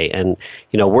content today. And,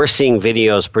 we're seeing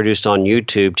videos produced on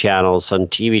YouTube channels, on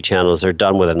TV channels, they're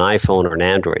done with an iPhone or an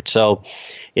Android. So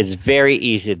it's very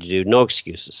easy to do, no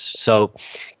excuses. So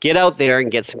get out there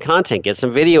and get some content, get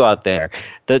some video out there.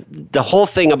 The whole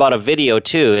thing about a video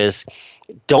too is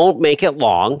don't make it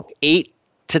long. 8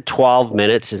 to 12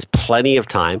 minutes is plenty of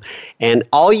time. And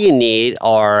all you need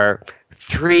are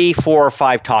 3, 4, or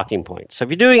 5 talking points. So if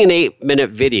you're doing an 8-minute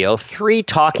video, 3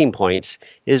 talking points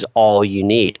is all you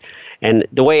need. And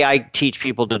the way I teach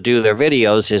people to do their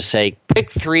videos is say,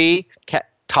 pick 3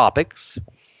 topics,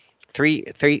 three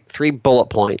bullet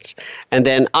points, and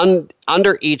then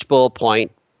under each bullet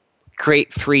point,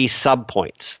 create 3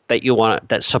 subpoints that you want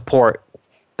that support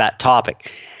that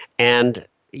topic. And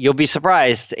you'll be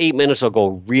surprised, 8 minutes will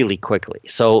go really quickly.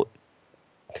 So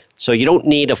you don't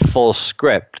need a full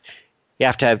script. You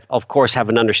have to have, of course, have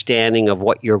an understanding of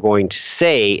what you're going to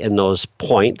say in those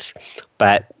points,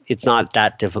 but it's not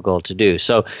that difficult to do.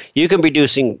 So you can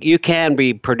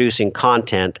be producing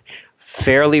content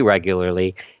fairly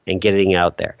regularly and getting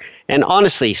out there. And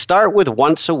honestly, start with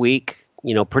once a week.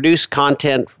 Produce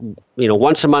content.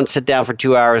 Once a month, sit down for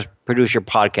 2 hours, produce your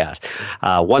podcast.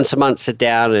 Once a month, sit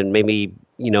down and maybe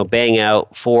bang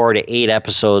out 4 to 8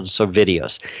 episodes of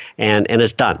videos, and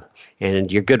it's done.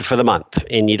 And you're good for the month.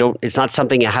 And it's not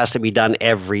something that has to be done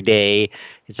every day.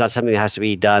 It's not something that has to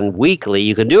be done weekly.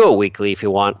 You can do it weekly if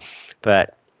you want,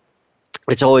 but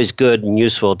it's always good and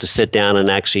useful to sit down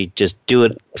and actually just do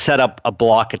it, set up a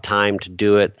block of time to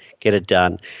do it, get it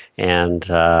done, and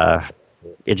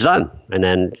it's done. And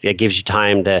then it gives you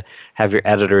time to have your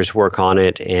editors work on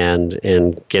it and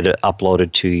get it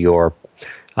uploaded to your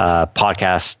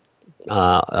podcast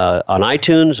on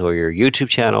iTunes or your YouTube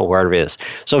channel, wherever it is.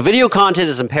 So video content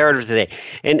is imperative today.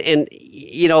 And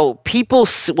people,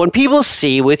 when people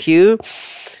see with you,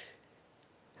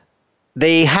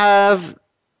 they have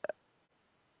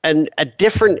a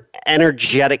different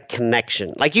energetic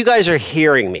connection. Like, you guys are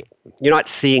hearing me. You're not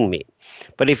seeing me.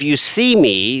 But if you see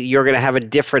me, you're going to have a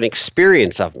different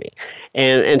experience of me.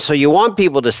 And so you want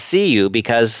people to see you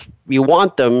because you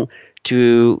want them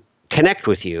to connect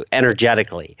with you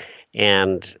energetically.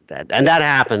 And that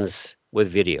happens with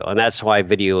video. And that's why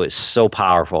video is so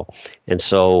powerful and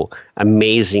so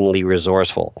amazingly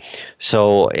resourceful.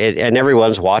 So, and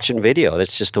everyone's watching video.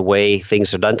 That's just the way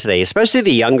things are done today, especially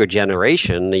the younger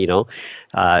generation. Look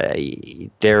at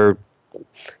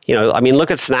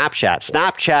Snapchat.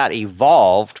 Snapchat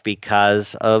evolved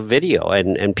because of video,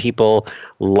 and people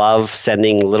love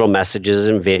sending little messages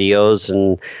and videos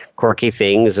and quirky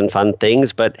things and fun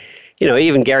things. But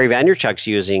even Gary Vaynerchuk's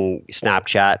using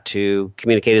Snapchat to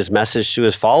communicate his message to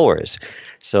his followers.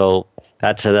 So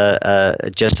that's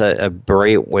just a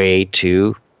great way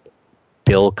to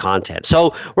build content.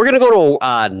 So we're going to go to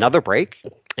another break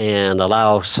and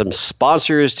allow some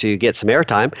sponsors to get some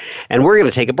airtime. And we're going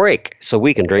to take a break so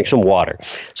we can drink some water.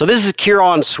 So this is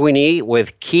Kieran Sweeney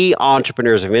with Key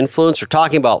Entrepreneurs of Influence. We're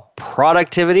talking about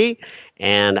productivity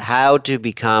and how to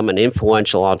become an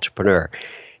influential entrepreneur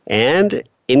and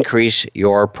increase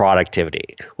your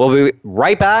productivity. We'll be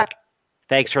right back.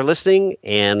 Thanks for listening,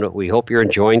 and we hope you're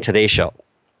enjoying today's show.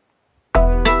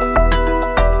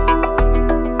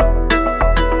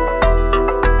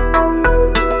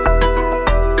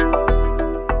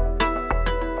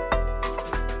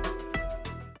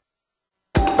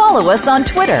 Follow us on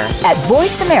Twitter at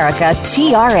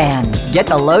VoiceAmericaTRN. Get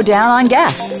the lowdown on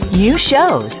guests, new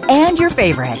shows, and your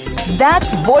favorites.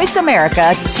 That's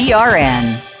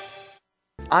VoiceAmericaTRN.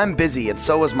 I'm busy and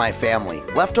so is my family.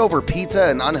 Leftover pizza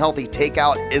and unhealthy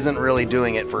takeout isn't really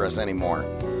doing it for us anymore.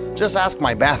 Just ask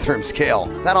my bathroom scale.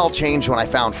 That all changed when I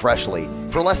found Freshly.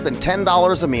 For less than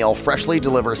 $10 a meal, Freshly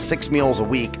delivers 6 meals a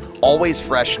week, always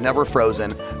fresh, never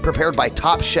frozen, prepared by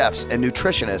top chefs and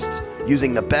nutritionists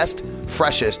using the best,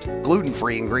 freshest,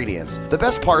 gluten-free ingredients. The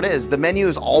best part is the menu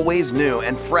is always new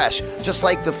and fresh, just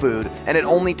like the food, and it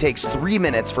only takes 3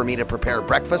 minutes for me to prepare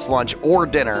breakfast, lunch, or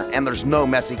dinner, and there's no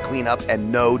messy cleanup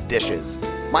and no dishes.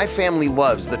 My family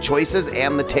loves the choices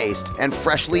and the taste, and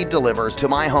Freshly delivers to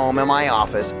my home and my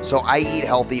office, so I eat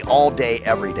healthy all day,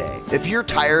 every day. If you're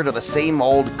tired of the same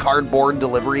old cardboard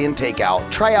delivery and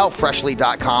takeout, try out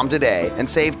Freshly.com today and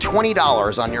save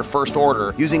 $20 on your first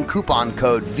order using coupon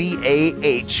code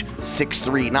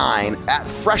VAH639 at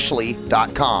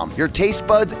Freshly.com. Your taste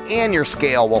buds and your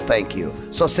scale will thank you.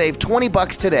 So save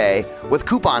 $20 today with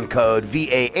coupon code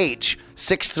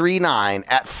VAH639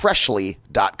 at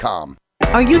Freshly.com.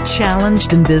 Are you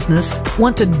challenged in business?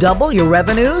 Want to double your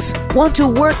revenues? Want to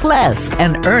work less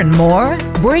and earn more?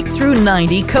 Breakthrough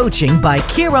 90 Coaching by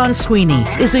Kieran Sweeney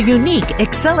is a unique,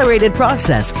 accelerated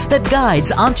process that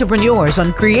guides entrepreneurs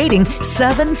on creating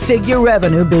 7-figure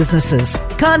revenue businesses.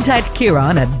 Contact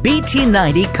Kieran at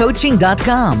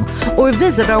bt90coaching.com or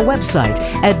visit our website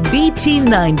at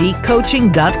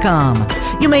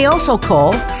bt90coaching.com. You may also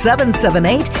call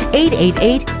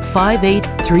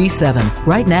 778-888-5837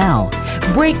 right now.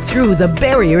 Break through the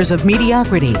barriers of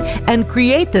mediocrity and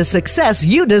create the success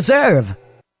you deserve.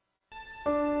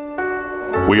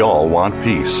 We all want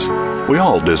peace. We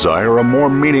all desire a more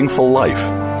meaningful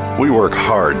life. We work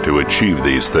hard to achieve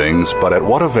these things, but at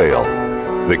what avail?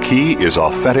 The key is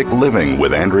authentic living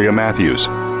with Andrea Matthews.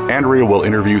 Andrea will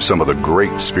interview some of the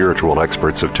great spiritual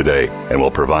experts of today and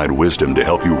will provide wisdom to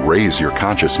help you raise your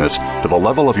consciousness to the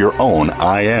level of your own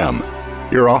I am.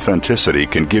 Your authenticity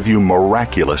can give you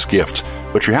miraculous gifts,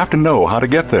 but you have to know how to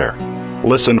get there.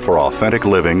 Listen for Authentic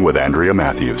Living with Andrea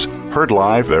Matthews. Heard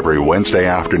live every Wednesday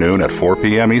afternoon at 4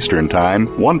 p.m. Eastern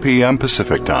Time, 1 p.m.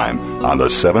 Pacific Time on the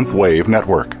Seventh Wave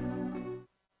Network.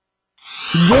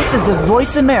 This is the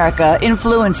Voice America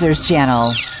Influencers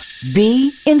Channel.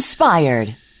 Be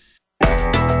inspired.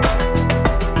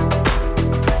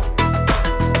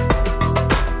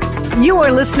 You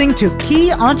are listening to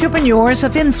Key Entrepreneurs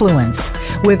of Influence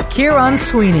with Kieran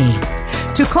Sweeney.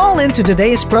 To call into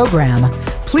today's program,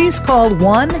 please call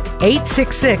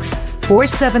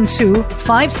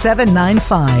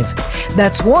 1-866-472-5795.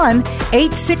 That's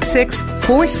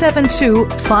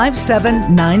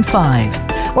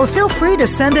 1-866-472-5795. Or feel free to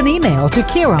send an email to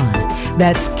Kieran.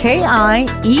 That's Kieron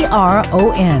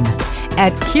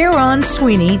at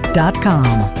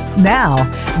KieronSweeney.com. Now,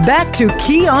 back to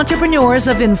Key Entrepreneurs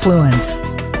of Influence.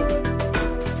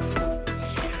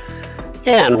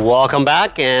 And welcome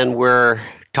back. And we're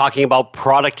talking about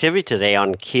productivity today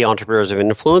on Key Entrepreneurs of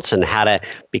Influence and how to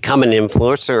become an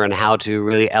influencer and how to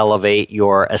really elevate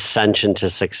your ascension to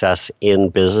success in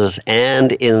business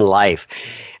and in life.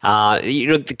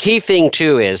 The key thing,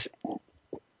 too, is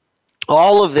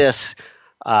all of this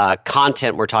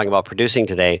content we're talking about producing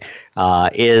today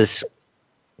is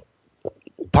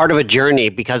part of a journey,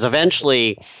 because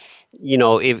eventually,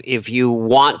 if you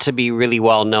want to be really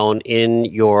well known in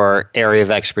your area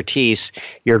of expertise,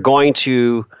 you're going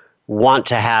to want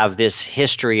to have this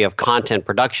history of content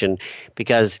production,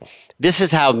 because this is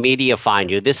how media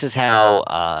find you. This is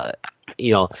how,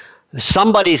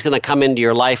 somebody's going to come into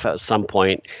your life at some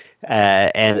point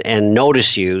and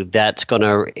notice you. That's going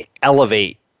to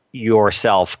elevate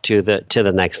yourself to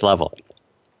the next level.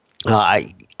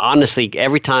 I honestly,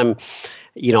 every time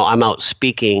I'm out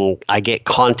speaking, I get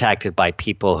contacted by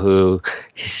people who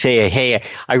say, "Hey,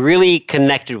 I really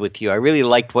connected with you. I really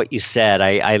liked what you said.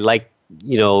 I like,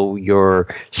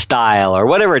 your style," or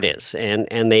whatever it is.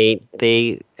 And they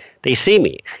see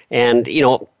me. And,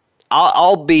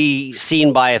 I'll be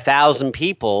seen by 1,000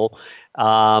 people,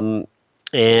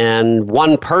 and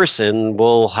one person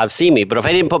will have seen me. But if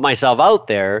I didn't put myself out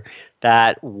there,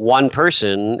 that one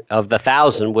person of the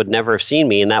 1,000 would never have seen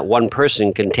me, and that one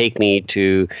person can take me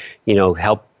to,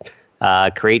 help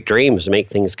create dreams, make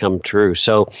things come true.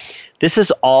 So this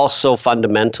is also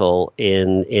fundamental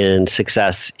in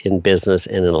success in business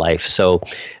and in life. So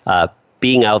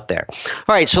being out there.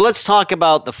 All right, so let's talk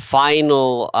about the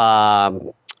final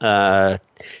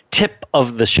tip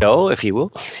of the show, if you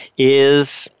will,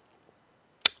 is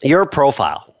your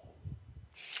profile.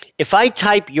 If I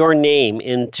type your name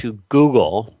into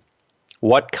Google,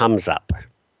 what comes up?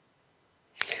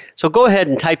 So go ahead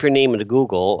and type your name into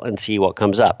Google and see what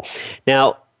comes up.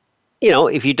 Now,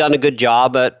 if you've done a good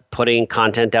job at putting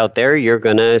content out there, you're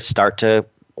going to start to,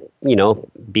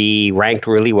 be ranked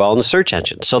really well in the search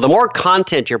engine. So the more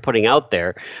content you're putting out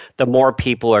there, the more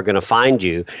people are going to find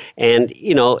you. And,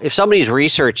 if somebody's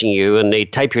researching you and they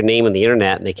type your name on the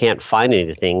internet and they can't find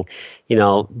anything,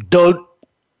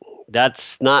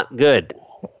 that's not good.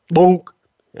 Bonk,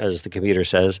 as the computer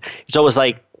says. It's almost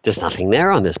like there's nothing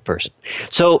there on this person.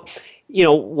 So,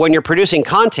 when you're producing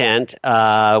content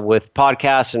with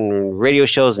podcasts and radio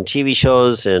shows and TV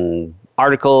shows and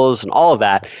articles and all of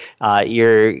that,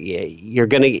 you're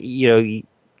gonna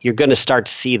start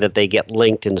to see that they get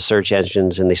linked into search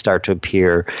engines and they start to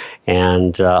appear,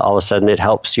 and all of a sudden it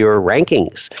helps your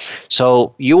rankings.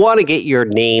 So you want to get your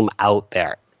name out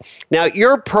there. Now,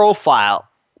 your profile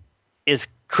is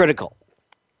critical.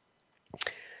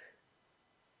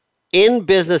 In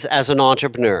business as an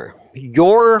entrepreneur,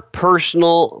 your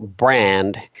personal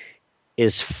brand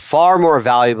is far more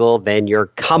valuable than your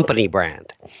company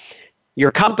brand.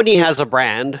 Your company has a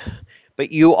brand,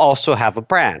 but you also have a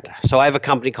brand. So I have a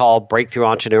company called Breakthrough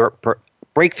Entrepreneur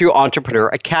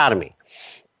Academy.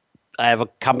 I have a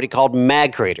company called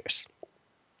Mag Creators.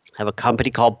 I have a company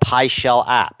called PieShell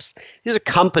Apps. These are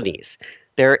companies.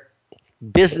 They're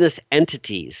business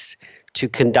entities to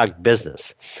conduct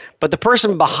business. But the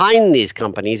person behind these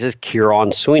companies is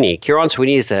Kieran Sweeney. Kieran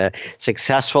Sweeney is a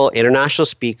successful international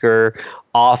speaker,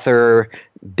 author,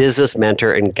 business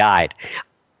mentor, and guide.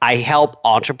 I help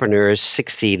entrepreneurs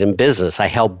succeed in business. I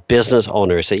help business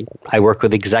owners. I work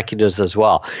with executives as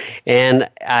well. And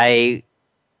I'm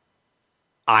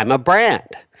a brand.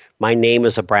 My name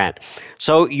is a brand.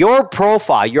 So your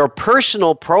profile, your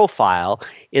personal profile,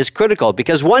 is critical,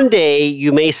 because one day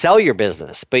you may sell your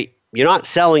business, but you're not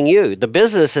selling you. The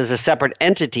business is a separate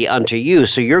entity unto you,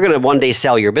 so you're going to one day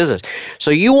sell your business.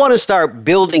 So you want to start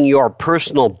building your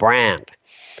personal brand.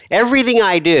 Everything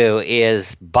I do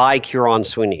is by Kieran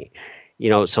Sweeney.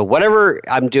 So whatever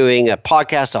I'm doing, a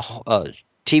podcast, a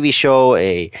TV show,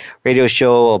 a radio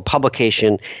show, a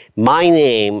publication, my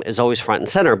name is always front and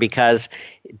center, because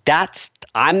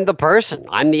I'm the person,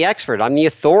 I'm the expert, I'm the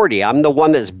authority, I'm the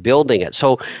one that's building it.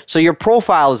 So your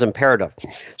profile is imperative.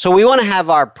 So we want to have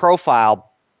our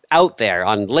profile out there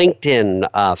on LinkedIn,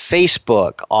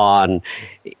 Facebook, on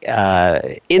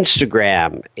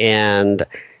Instagram, and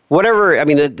whatever, I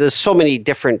mean, there's so many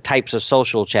different types of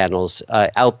social channels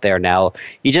out there now.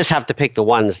 You just have to pick the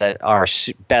ones that are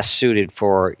best suited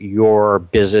for your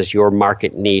business, your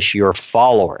market niche, your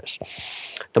followers.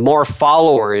 The more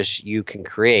followers you can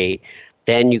create,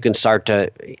 then you can start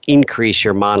to increase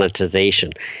your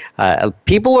monetization.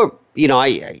 People are,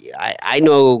 I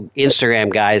know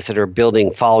Instagram guys that are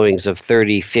building followings of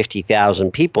 30,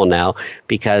 50,000 people now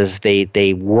because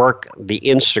they work the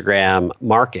Instagram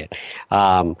market.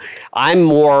 I'm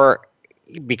more,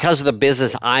 because of the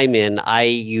business I'm in, I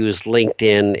use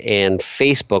LinkedIn and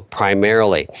Facebook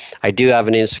primarily. I do have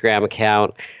an Instagram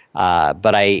account,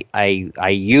 but I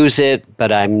use it,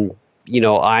 but I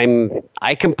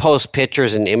can post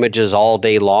pictures and images all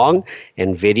day long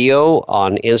and video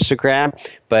on Instagram,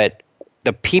 but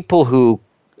the people who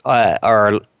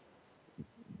are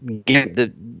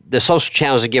the social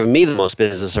channels that are giving me the most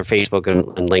business are Facebook and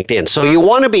LinkedIn. So you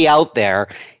want to be out there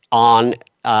on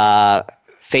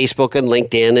Facebook and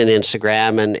LinkedIn and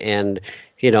Instagram and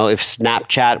if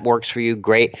Snapchat works for you,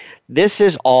 great. This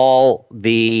is all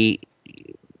the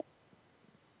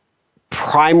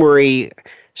primary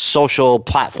social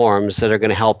platforms that are going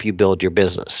to help you build your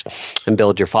business and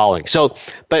build your following. So,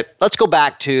 but let's go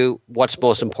back to what's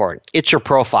most important. It's your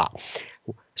profile.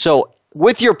 So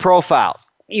with your profile,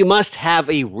 you must have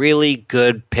a really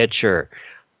good picture,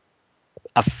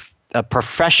 a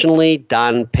professionally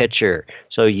done picture.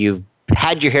 So you've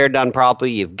had your hair done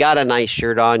properly, you've got a nice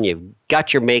shirt on, you've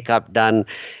got your makeup done,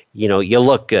 you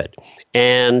look good.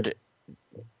 And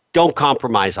don't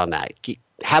compromise on that.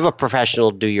 Have a professional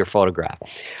do your photograph.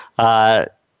 The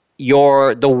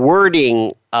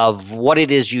wording of what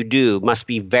it is you do must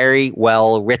be very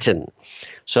well written.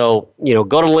 So,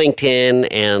 go to LinkedIn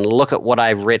and look at what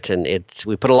I've written.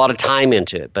 We put a lot of time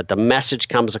into it, but the message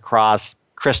comes across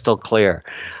crystal clear.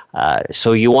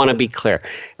 So you want to be clear.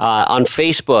 On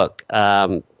Facebook,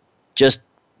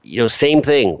 same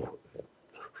thing.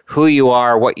 Who you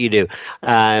are, what you do.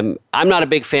 I'm not a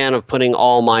big fan of putting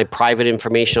all my private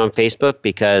information on Facebook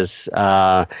because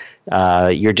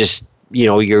you're just,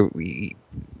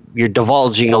 you're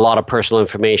divulging a lot of personal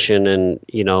information, and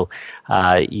you want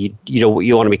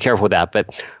to be careful with that.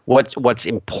 But what's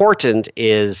important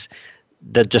is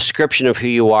the description of who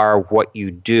you are, what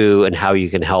you do, and how you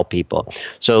can help people.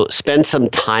 So spend some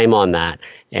time on that.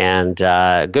 And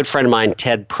a good friend of mine,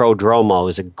 Ted Prodromo,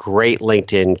 is a great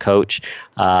LinkedIn coach.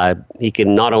 He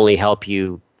can not only help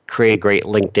you create a great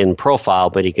LinkedIn profile,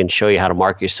 but he can show you how to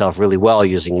market yourself really well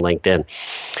using LinkedIn.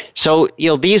 So,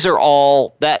 these are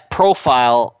all, that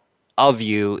profile of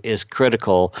you is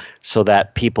critical so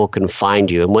that people can find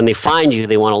you. And when they find you,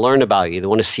 they want to learn about you. They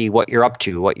want to see what you're up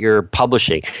to, what you're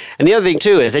publishing. And the other thing,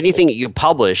 too, is anything that you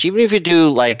publish, even if you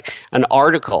do like an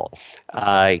article,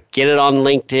 get it on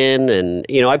LinkedIn. And,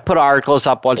 I put articles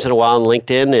up once in a while on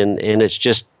LinkedIn, and it's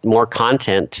just more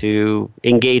content to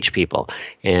engage people.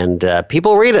 And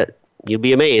people read it. You'll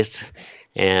be amazed.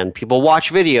 And people watch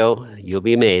video, you'll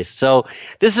be amazed. So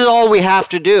this is all we have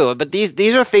to do. But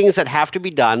these are things that have to be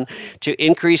done to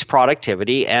increase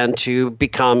productivity and to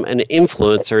become an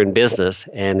influencer in business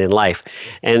and in life.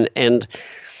 And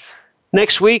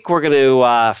next week, we're going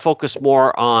to focus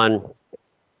more on,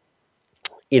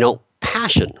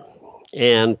 passion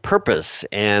and purpose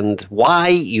and why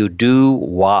you do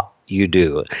what you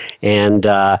do. And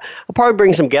I'll probably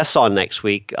bring some guests on next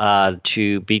week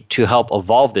to help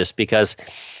evolve this, because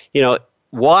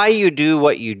why you do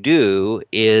what you do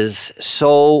is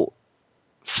so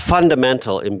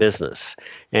fundamental in business.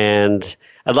 And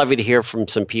I'd love you to hear from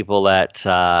some people that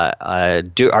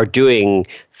are doing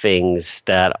things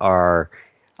that are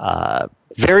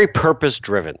very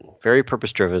purpose-driven,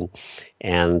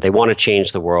 and they want to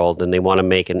change the world, and they want to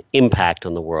make an impact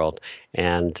on the world.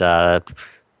 And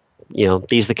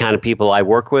these are the kind of people I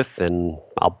work with, and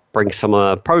I'll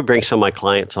probably bring some of my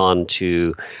clients on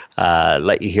to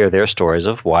let you hear their stories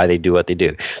of why they do what they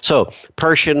do. So,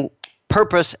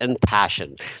 purpose, and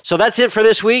passion. So that's it for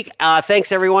this week.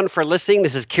 Thanks, everyone, for listening.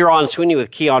 This is Kieran Sweeney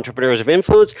with Key Entrepreneurs of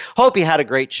Influence. Hope you had a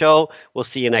great show. We'll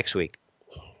see you next week.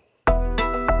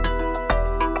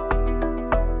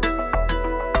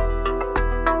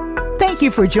 Thank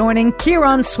you for joining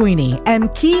Kieran Sweeney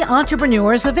and Key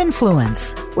Entrepreneurs of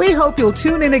Influence. We hope you'll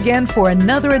tune in again for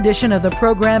another edition of the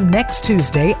program next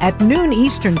Tuesday at noon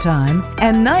Eastern Time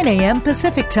and 9 a.m.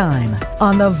 Pacific Time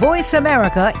on the Voice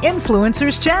America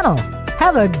Influencers channel.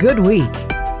 Have a good week.